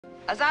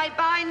As I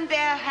bind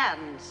their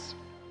hands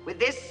with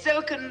this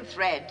silken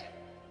thread,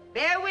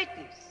 bear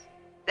witness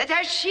that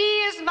as she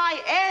is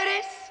my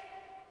heiress,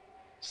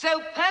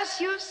 so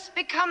Perseus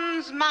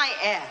becomes my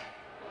heir.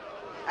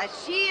 As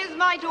she is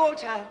my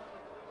daughter,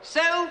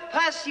 so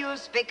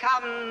Perseus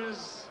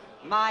becomes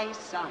my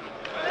son.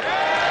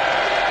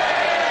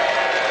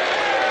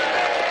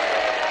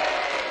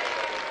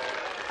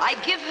 I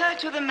give her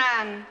to the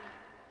man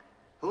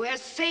who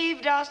has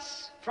saved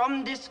us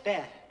from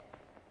despair.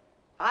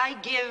 I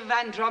give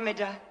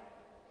Andromeda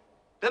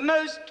the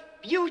most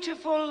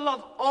beautiful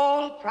of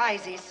all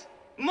prizes,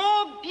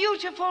 more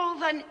beautiful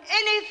than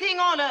anything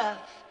on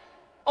earth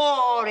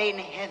or in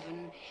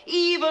heaven,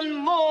 even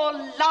more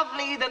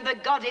lovely than the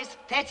goddess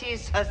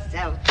Thetis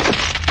herself.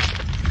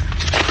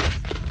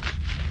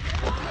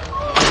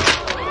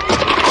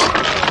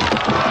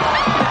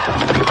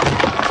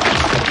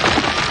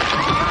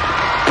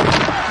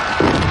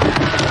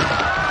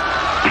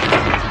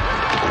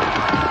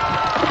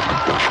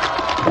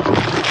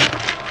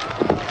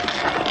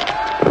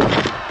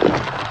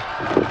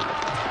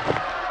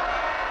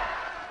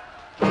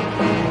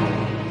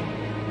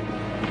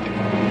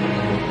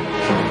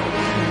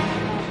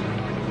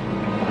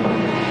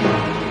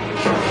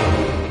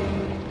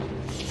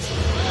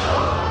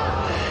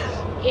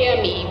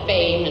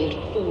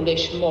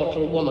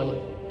 Mortal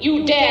woman,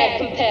 you dared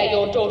compare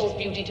your daughter's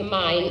beauty to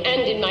mine,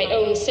 and in my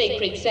own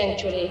sacred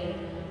sanctuary.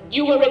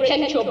 You will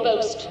repent your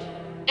boast,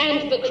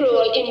 and the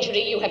cruel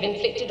injury you have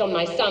inflicted on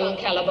my son,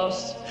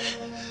 Calibos.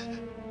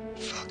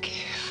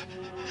 Forgive.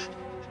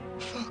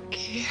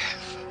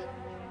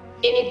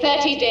 In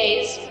 30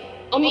 days,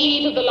 on the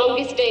eve of the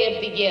longest day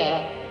of the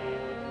year,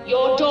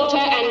 your daughter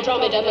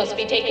Andromeda must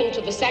be taken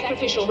to the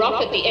sacrificial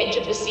rock at the edge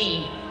of the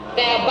sea,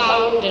 there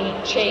bound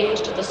and chained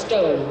to the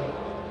stone.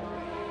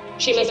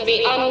 She must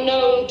be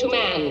unknown to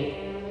man,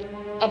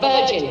 a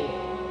virgin,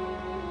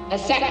 a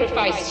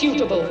sacrifice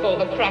suitable for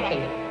the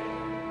Kraken.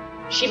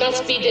 She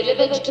must be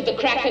delivered to the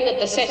Kraken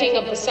at the setting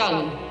of the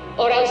sun,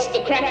 or else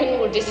the Kraken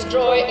will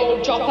destroy all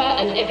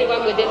Joppa and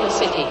everyone within the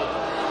city.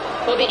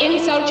 For the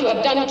insult you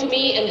have done to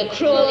me and the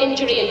cruel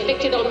injury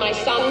inflicted on my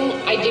son,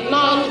 I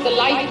demand the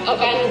life of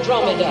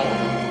Andromeda.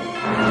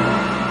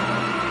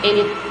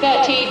 In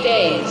 30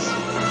 days.